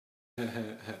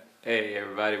Hey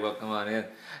everybody, welcome on in.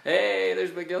 Hey,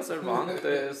 there's Miguel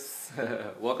Cervantes.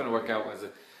 Welcome to Workout Wednesday.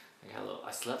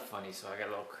 I slept funny, so I got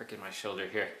a little crick in my shoulder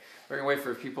here. We're gonna wait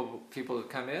for people to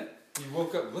come in. You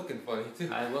woke up looking funny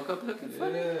too. I woke up looking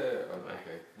funny. Yeah.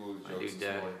 Okay. Little My jokes new this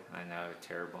dad. morning. I know,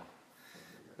 terrible.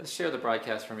 Let's share the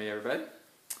broadcast for me, everybody.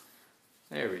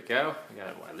 There we go. We got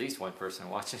at least one person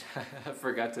watching. I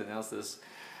forgot to announce this.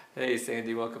 Hey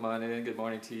Sandy, welcome on in. Good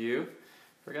morning to you.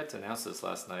 Forgot to announce this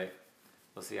last night.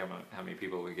 We'll see how many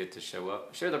people we get to show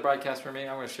up. Share the broadcast for me.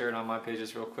 I'm going to share it on my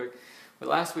pages real quick. But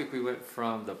last week we went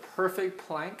from the perfect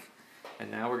plank,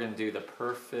 and now we're going to do the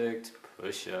perfect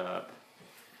push-up.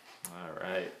 All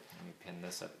right. Let me pin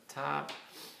this at the top.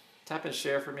 Tap and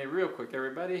share for me real quick,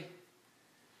 everybody.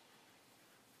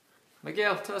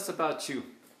 Miguel, tell us about you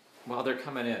while they're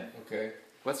coming in. Okay.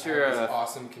 What's I your have this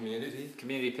awesome community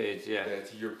community page? Yeah.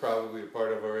 that you're probably a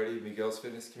part of already. Miguel's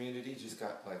Fitness Community just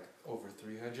got like over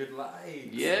 300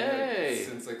 likes. Yay!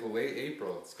 Since like late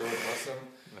April. It's going awesome.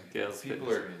 Miguel's People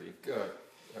Fitness are Community.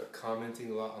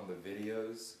 commenting a lot on the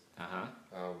videos,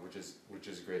 which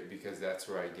is great because that's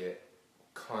where I get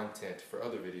content for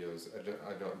other videos.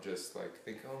 I don't just like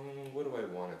think, what do I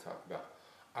want to talk about?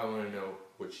 I want to know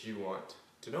what you want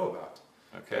to know about.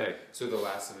 Okay. So the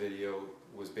last video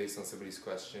was based on somebody's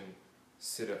question,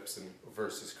 sit-ups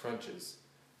versus crunches.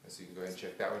 And so you can go ahead and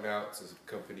check that one out. It's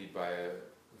accompanied by a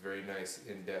very nice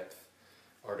in-depth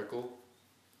article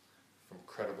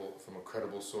from a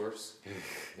credible source.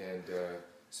 And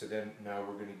so then now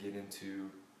we're going to get into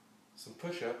some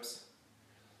push-ups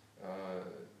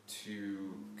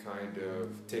to kind of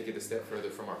take it a step further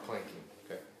from our planking.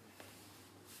 Okay.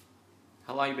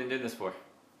 How long you been doing this for?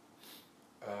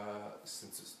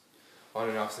 Since on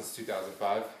and off since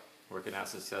 2005. Working out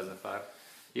since 2005.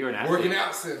 You were an athlete. Working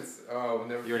out since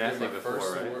never. You were an athlete my before,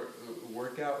 first right?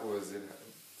 Workout was in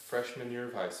freshman year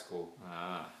of high school.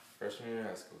 Freshman year of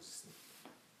high school.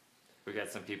 We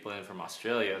got some people in from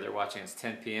Australia. They're watching. It's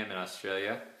 10 p.m. in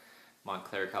Australia.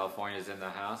 Montclair, California is in the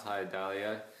house. Hi,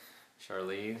 Dahlia.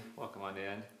 Charlene, welcome on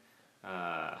in.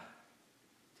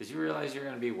 Did you realize you're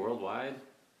going to be worldwide,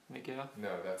 Miguel? No,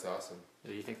 that's awesome.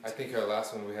 Do you think? I think our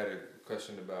last one we had a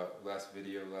question about last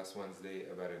Wednesday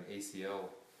about an ACL.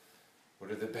 What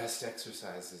are the best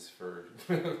exercises for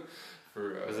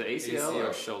for? Was it ACL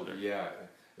or shoulder? Yeah,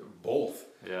 both.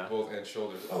 Yeah. Both and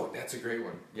shoulders. Oh, that's a great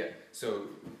one. Yeah. So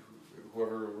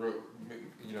whoever wrote,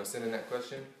 sent in that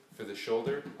question for the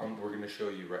shoulder, we're going to show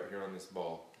you right here on this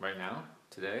ball. Right now?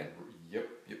 Today? Yep.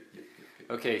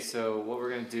 Okay, so what we're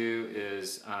going to do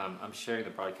is, I'm sharing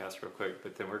the broadcast real quick,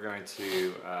 but then we're going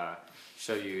to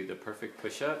show you the perfect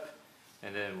push-up,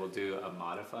 and then we'll do a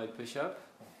modified push-up.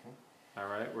 All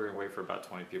right, we're going to wait for about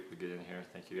 20 people to get in here.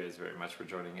 Thank you guys very much for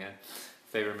joining in.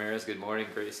 Faye Ramirez, good morning.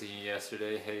 Great seeing you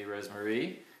yesterday. Hey,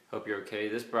 Rosemarie. Hope you're okay.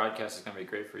 This broadcast is going to be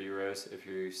great for you, Rose, if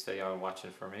you stay on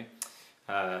watching for me.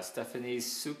 Stephanie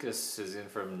Sukas is in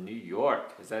from New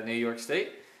York. Is that New York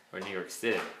State or New York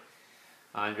City?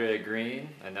 Andrea Green,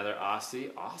 another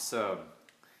Aussie. Awesome.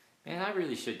 Man, I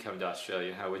really should come to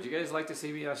Australia. How would you guys like to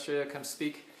see me in Australia? Come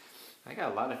speak. I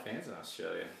got a lot of fans in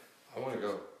Australia. I want to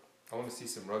go. I want to see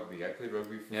some rugby. I played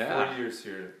rugby for 4 years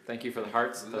here. Thank you for the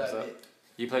hearts. Thumbs up. It.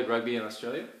 You played rugby in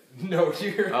Australia? No,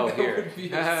 here. Oh, that here. would be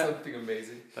something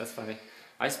amazing. That's funny.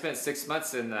 I spent 6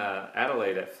 months in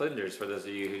Adelaide at Flinders, for those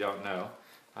of you who don't know.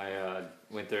 I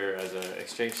went there as an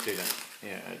exchange student,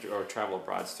 or travel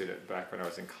abroad student back when I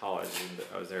was in college. And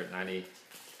I was there at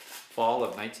fall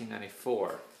of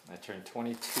 1994. I turned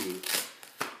 22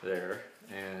 there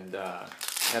and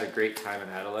had a great time in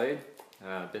Adelaide.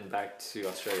 Been back to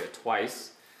Australia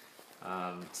twice,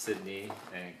 Sydney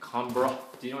and Canberra.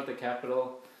 Do you know what the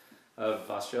capital of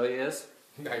Australia is?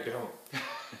 I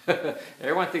don't.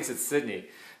 Everyone thinks it's Sydney.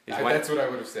 That's what I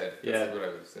would have said. That's what I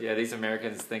would have said. Yeah, these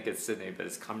Americans think it's Sydney, but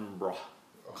it's Canberra.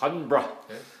 Canberra.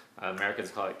 Okay.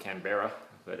 Americans call it Canberra,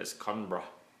 but it's Canberra,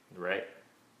 right?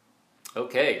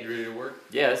 Okay. You ready to work?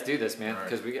 Yeah, let's do this, man. All right.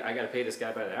 Because I got to pay this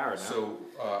guy by the hour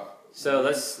now. So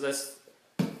let's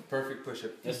perfect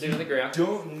push-up. do it on the ground.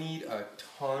 Don't need a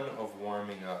ton of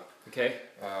warming up. Okay.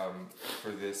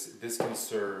 For this. This can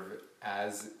serve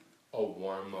as a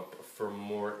warm-up for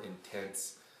more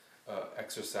intense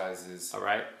exercises. All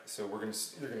right. So you're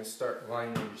gonna start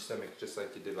lying on your stomach just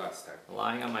like you did last time.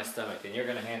 Lying on my stomach, and you're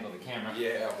gonna handle the camera.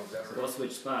 Yeah, So we'll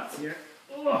switch spots here.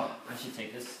 Oh, I should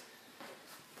take this.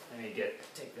 Let me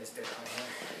take this down here.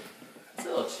 It's a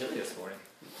little chilly this morning.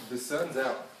 The sun's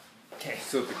out. Okay.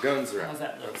 So the guns are out. How's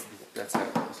that look? That's how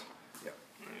it goes. Yeah.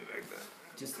 Like that.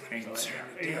 Just angle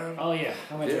it down. Oh yeah.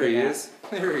 There he is.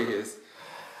 There he is.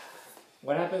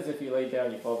 What happens if you lay down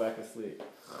and you fall back asleep?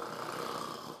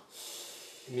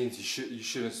 It means you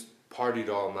shouldn't partied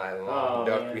all night long. Oh,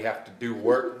 Duck. man. We have to do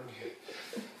work.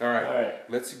 All right. All right.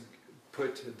 Let's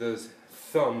put those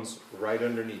thumbs right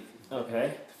underneath.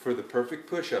 Okay. For the perfect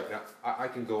push-up. Now, I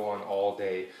can go on all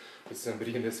day with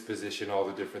somebody in this position, all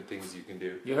the different things you can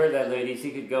do. You heard that, ladies.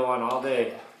 He could go on all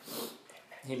day.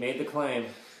 He made the claim.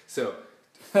 So,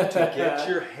 to get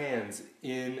your hands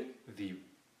in the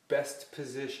best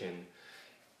position,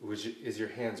 which is your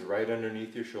hands right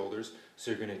underneath your shoulders,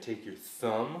 so you're going to take your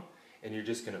thumb and you're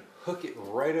just going to hook it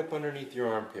right up underneath your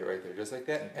armpit right there, just like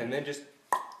that, Okay. and then just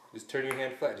turn your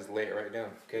hand flat, just lay it right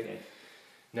down, okay?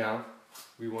 Now,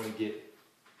 we want to get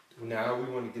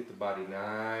the body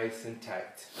nice and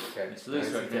tight, okay? It's loose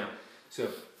Nice right and now. tight. So,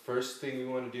 first thing we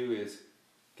want to do is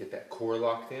get that core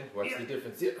locked in. What's the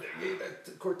difference? Yeah,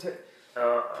 that core tight.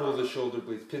 Pull the shoulder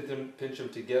blades, pinch them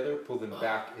together, pull them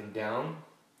back and down.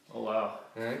 Oh, wow.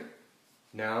 Alright?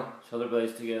 Now, Shoulder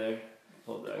blades together.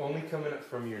 Pull back. only coming up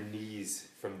from your knees,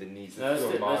 from the knees. No, Let's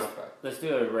do a modified. Let's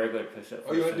do a regular push-up.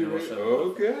 Oh, you want first, to do and it? then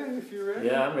we'll show- Okay, if you're ready.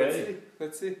 Yeah, I'm Let's ready. see.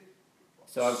 Let's see.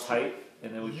 So I'm tight,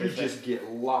 and then we You push just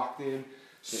get locked in,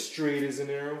 straight as an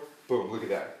arrow. Boom, look at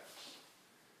that.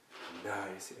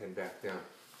 Nice, and back down.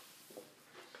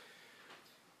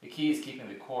 The key is keeping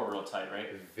the core real tight, right?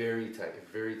 Very tight,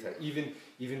 very tight.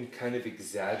 Even kind of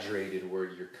exaggerated where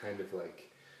you're kind of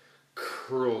like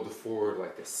curled forward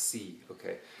like a C,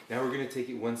 okay? Now we're gonna take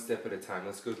it one step at a time.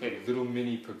 Let's go through little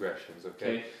mini progressions,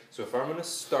 okay? So if I'm gonna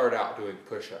start out doing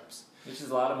push-ups. Which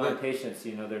is a lot of my patients,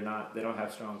 you know, they don't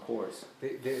have strong cores.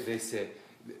 They say,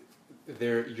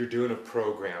 you're doing a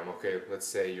program, okay? Let's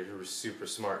say you're super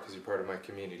smart because you're part of my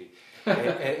community.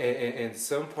 and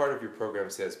some part of your program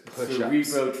says push-ups.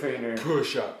 Cerebro trainer.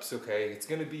 Push-ups, okay? It's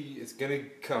gonna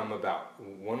come about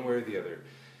one way or the other.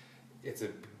 It's a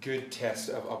good test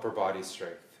of upper body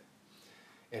strength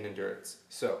and endurance.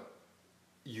 So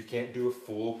you can't do a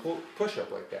full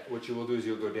push-up like that. What you will do is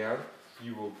you'll go down,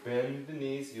 you will bend the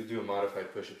knees, you'll do a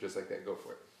modified push-up just like that. Go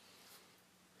for it.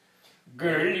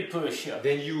 Girly push-up.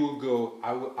 Then you will go,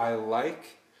 I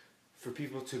like for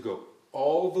people to go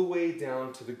all the way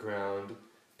down to the ground,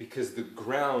 because the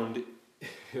ground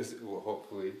is, well,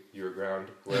 hopefully your ground,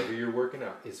 wherever you're working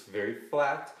out, is very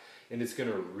flat, and it's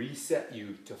going to reset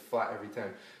you to flat every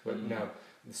time. But now,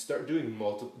 start doing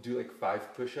do like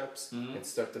 5 push-ups, and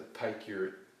start to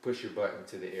push your butt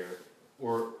into the air.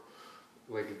 Or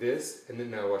like this, and then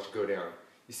now watch go down.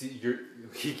 You see,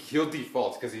 he'll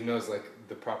default because he knows like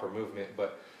the proper movement,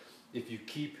 but if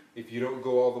you don't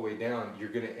go all the way down, you're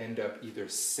gonna end up either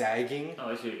sagging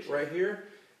right here,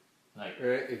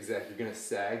 right? Exactly, you're gonna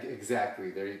sag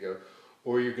exactly. There you go,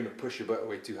 or you're gonna push your butt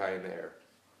way too high in the air.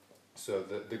 So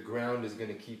the ground is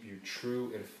gonna keep you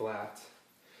true and flat.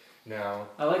 Now,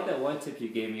 I like that one tip you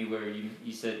gave me where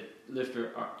you said lift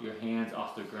your hands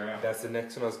off the ground. that's the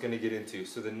next one I was gonna get into.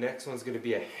 So the next one's gonna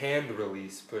be a hand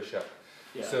release push up.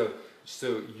 Yeah. So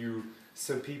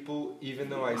some people, even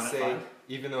though I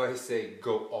say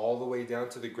go all the way down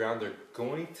to the ground, they're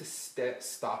going to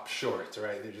stop short,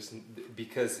 right? They're just,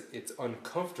 because it's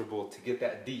uncomfortable to get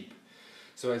that deep.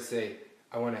 So I say,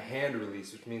 I want a hand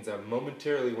release, which means I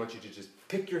momentarily want you to just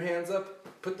pick your hands up,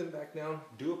 put them back down,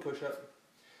 do a push-up,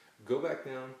 go back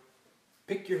down,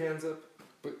 pick your hands up,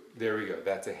 but there we go.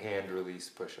 That's a hand release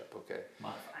push-up, okay?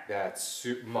 Modified. That's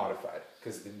modified,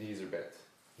 because the knees are bent.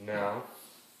 Now,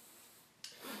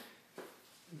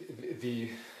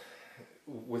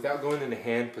 without going into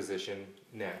hand position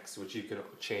next, which you can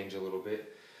change a little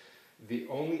bit, the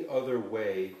only other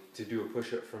way to do a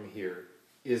push-up from here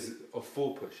is a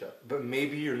full push-up. But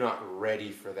maybe you're not ready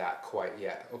for that quite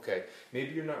yet, okay?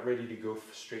 Maybe you're not ready to go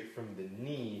straight from the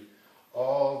knee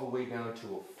all the way down to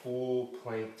a full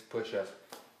planked push-up.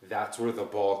 That's where the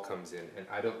ball comes in,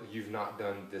 and you've not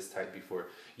done this type before.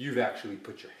 You've actually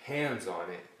put your hands on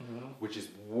it, which is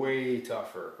way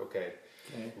tougher, okay?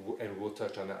 And we'll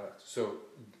touch on that. So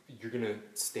you're gonna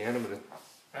stand. I'm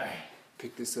gonna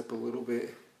pick this up a little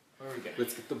bit. Where we go?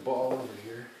 Let's get the ball over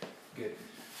here. Good.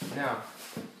 Now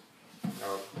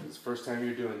it's the first time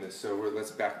you're doing this, so let's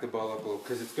back the ball up a little,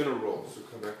 because it's gonna roll. So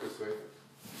come back this way.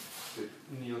 So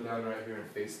kneel down right here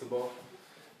and face the ball.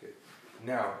 Good.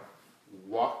 Now,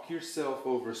 walk yourself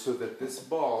over so that this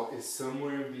ball is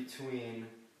somewhere in between,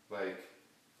 like,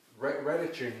 right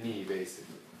at your knee,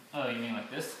 basically. Oh, you mean like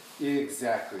this?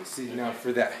 Exactly. See, now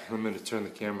for that, I'm going to turn the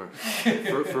camera.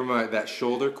 for that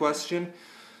shoulder question,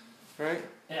 right?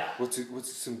 Yeah.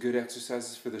 What's some good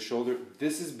exercises for the shoulder?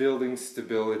 This is building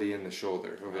stability in the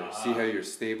shoulder. Okay. See how you're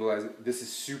stabilizing? This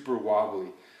is super wobbly.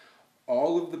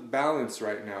 All of the balance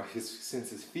right now, since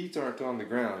his feet aren't on the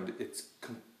ground, it's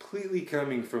completely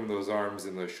coming from those arms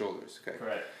and those shoulders. Okay.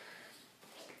 Correct.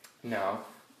 Now,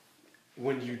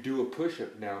 when you do a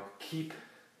push-up now, keep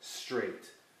straight,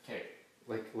 Okay.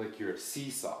 like you're a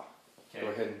seesaw. Okay. Go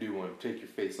ahead and do one. Take your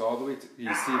face all the way to,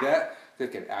 you see that?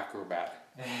 Like an acrobat.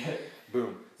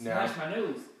 Boom. Now, Smash my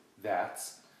nose.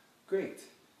 that's great.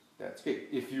 That's great.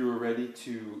 If you are ready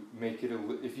to make it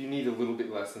if you need a little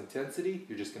bit less intensity,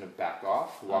 you're just going to back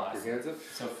off, walk your hands up.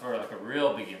 So for like a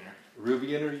real beginner. Real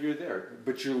beginner, you're there,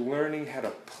 but you're learning how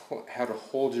to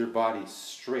hold your body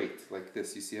straight like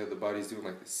this. You see how the body's doing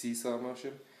like the seesaw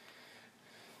motion?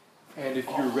 And if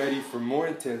you're ready for more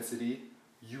intensity,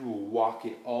 you will walk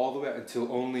it all the way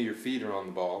until only your feet are on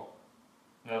the ball.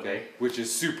 Okay. Which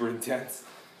is super intense.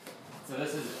 So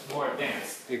this is more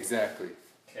advanced. Exactly.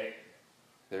 Okay.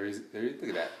 There, look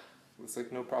at that. Looks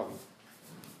like no problem.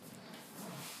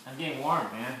 I'm getting warm,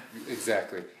 man.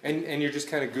 Exactly. And you're just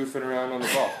kind of goofing around on the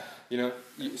ball. You know,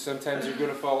 sometimes you're going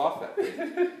to fall off that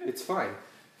thing. It's fine.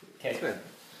 Okay. It's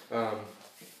fine.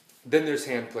 Then there's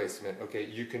hand placement. Okay,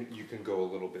 you can go a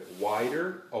little bit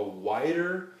wider, a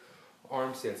wider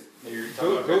arm stance. You're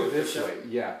talking about Go the this push-up? way.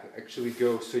 Yeah, actually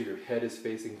go so your head is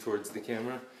facing towards the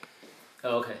camera.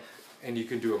 Oh, okay. And you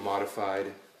can do a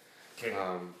modified Okay.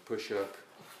 push-up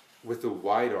with a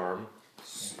wide arm.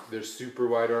 There's super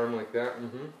wide arm like that.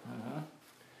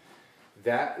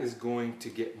 That is going to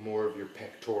get more of your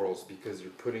pectorals because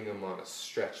you're putting them on a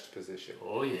stretched position.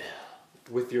 Oh yeah.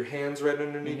 With your hands right You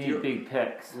underneath need big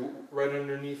pecs. right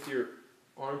underneath your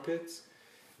armpits,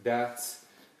 that's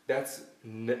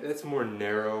more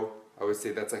narrow. I would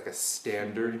say that's like a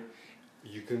standard.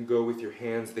 You can go with your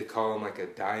hands. They call them like a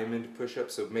diamond push-up.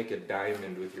 So make a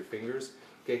diamond with your fingers.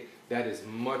 Okay, that is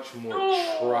much more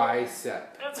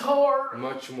tricep. That's hard.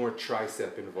 Much more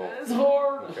tricep involved. That's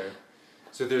hard. Okay,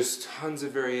 so there's tons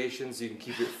of variations. You can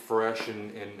keep it fresh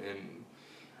and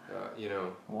you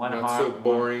know, One not hard, so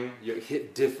boring. You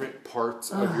hit different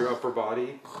parts of your upper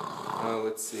body.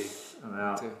 Let's see. I'm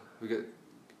out. So we got.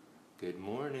 Good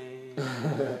morning.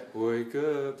 Wake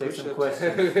up. Take push some up.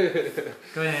 questions. Go ahead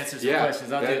and answer some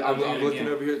questions. I'm looking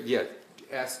over here. Yeah,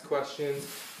 ask questions.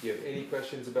 You have any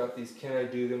questions about these? Can I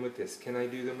do them with this? Can I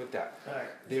do them with that? Alright.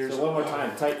 There's So one more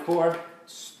time. Tight core.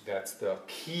 That's the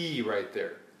key right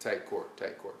there. Tight core,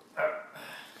 tight core.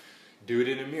 Do it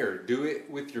in a mirror. Do it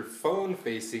with your phone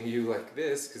facing you like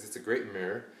this, because it's a great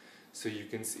mirror, so you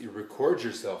can see, record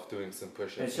yourself doing some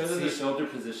push-ups. And show them the shoulder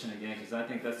position again, because I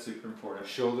think that's super important.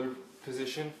 Shoulder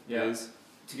position is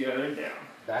together and down.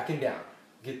 back and down.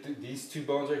 Get these two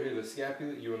bones right here, the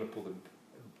scapula. You want to pull them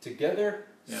together.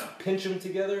 Yeah. Pinch them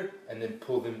together, and then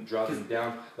pull them, draw them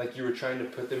down, like you were trying to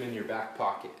put them in your back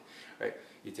pocket. Right?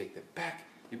 You take them back.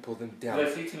 You pull them down. I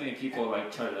see too many people like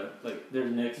try to their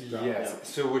necks drop Yes. down.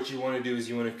 So what you want to do is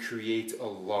you want to create a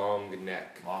long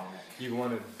neck. Long neck. You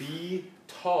want to be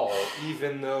tall,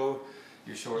 even though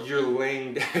You're short. you're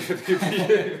laying down.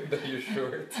 Even though you're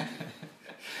short.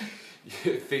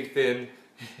 Think thin,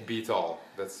 be tall.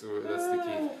 That's the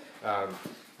key.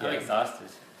 I'm exhausted.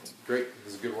 Great. It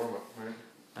was a good warm up. Right?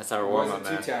 That's our warm up,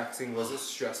 Wasn't too taxing. Was it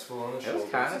stressful on the It shoulders?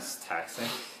 was kind of taxing.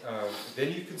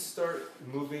 Then you can start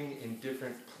moving in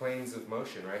different planes of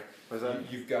motion, right? What's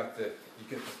that? You've got the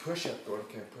push up going,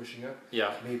 kind of pushing up.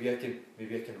 Yeah. Maybe I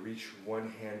can reach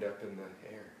one hand up in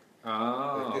the air.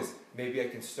 Oh. Like this. Maybe I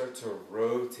can start to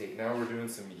rotate. Now we're doing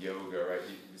some yoga, right?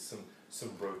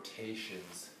 Some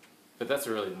rotations. But that's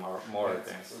really more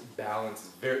advanced. Balance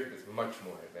is much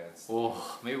more advanced.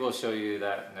 Oh, maybe we'll show you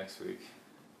that next week.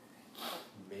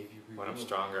 Maybe we When I'm will.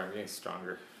 stronger, I'm getting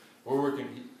stronger.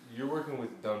 You're working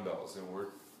with dumbbells, and we're.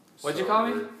 What'd you call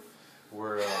me?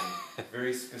 We're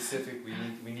very specific.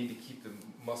 We need to keep the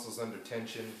muscles under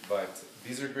tension, but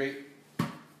these are great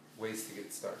ways to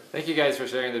get started. Thank you guys for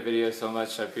sharing the video so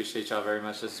much. I appreciate y'all very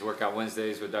much. This is Workout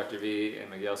Wednesdays with Dr. V and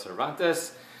Miguel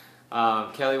Cervantes.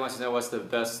 Kelly wants to know what's the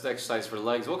best exercise for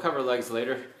legs. We'll cover legs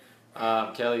later.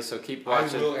 Kelly, so keep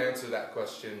watching. I will answer that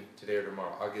question today or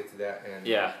tomorrow. I'll get to that, and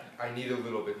Yeah. I need a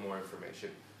little bit more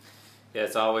information. Yeah,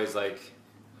 it's always like,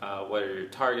 what are your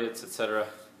targets, etc.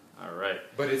 All right.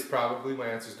 But it's probably my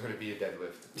answer is going to be a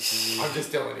deadlift. I'm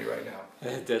just telling you right now.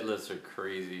 Deadlifts are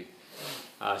crazy.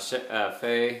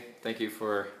 Faye, thank you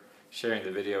for sharing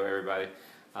the video, everybody.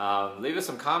 Leave us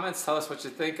some comments. Tell us what you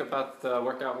think about the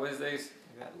Workout Wednesdays.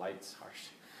 That light's harsh,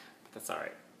 but that's all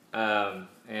right.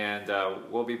 And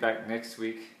we'll be back next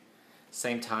week.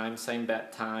 Same time, same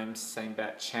bat times, same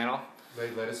bat channel.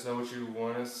 Let us know what you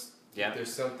want us. Yeah. If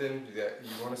there's something that you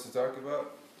want us to talk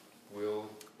about,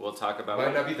 We'll talk about might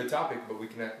it. not be the topic, but we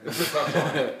can talk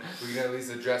about it. We can at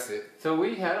least address it. So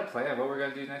we had a plan. What we're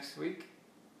going to do next week?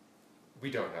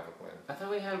 We don't have a plan. I thought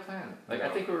we had a plan. I No.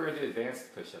 think we were going to do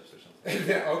advanced push-ups or something.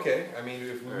 Yeah, okay. I mean,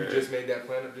 if we Alright. just made that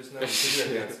plan up just now, we could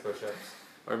do advanced push-ups.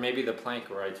 Or maybe the plank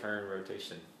where I turn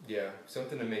rotation. Yeah,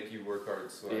 something to make you work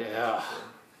hard. So Yeah.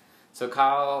 So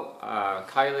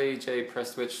Kylie J.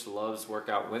 Prestwich loves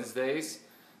Workout Wednesdays.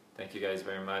 Thank you guys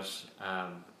very much.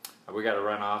 We got to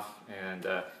run off, and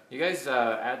you guys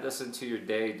add this into your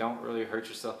day. Don't really hurt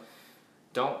yourself.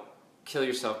 Don't kill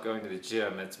yourself going to the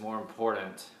gym. It's more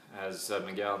important, as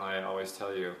Miguel and I always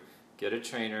tell you, get a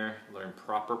trainer, learn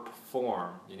proper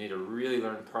form. You need to really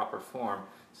learn proper form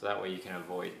so that way you can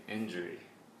avoid injury.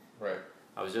 Right.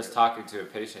 I was just talking to a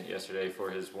patient yesterday for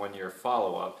his 1-year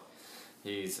follow-up.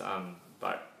 He's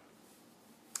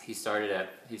he's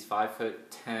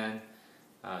 5'10",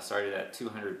 started at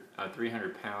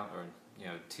 300 pound, or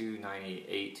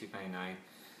 298, 299,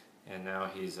 and now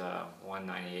he's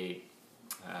 198.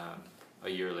 A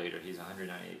year later, he's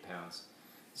 198 pounds.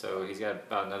 So he's got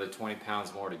about another 20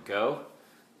 pounds more to go,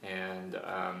 and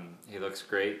he looks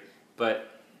great.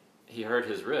 But he hurt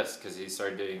his wrist because he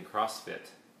started doing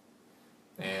CrossFit,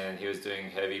 and he was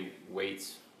doing heavy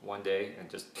weights one day and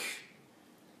just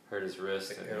hurt his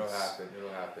wrist. And It'll happen. It'll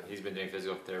happen. He's been doing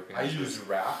physical therapy. I use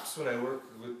wraps when I work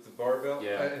with the barbell.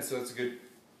 Yeah. And so it's a good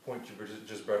point you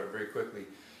just brought up very quickly.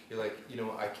 You're like,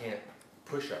 I can't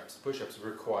push-ups. Push-ups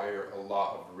require a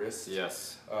lot of wrist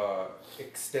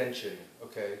extension,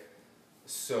 okay?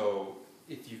 So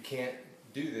if you can't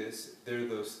do this, there are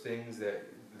those things that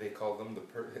they call them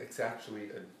it's actually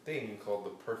a thing called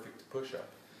the perfect push-up.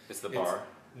 It's the bar?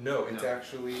 No, it's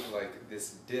actually like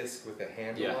this disc with a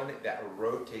handle on it that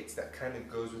rotates, that kind of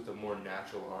goes with a more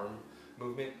natural arm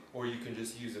movement, or you can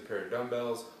just use a pair of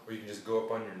dumbbells, or you can just go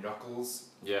up on your knuckles.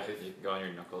 Yeah, you can go on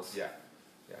your knuckles. Yeah.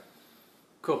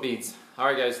 Cool beans. All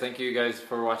right, guys. Thank you guys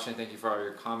for watching. Thank you for all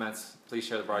your comments. Please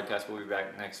share the broadcast. We'll be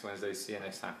back next Wednesday. See you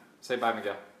next time. Say bye,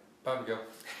 Miguel. Bye,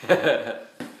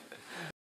 Miguel.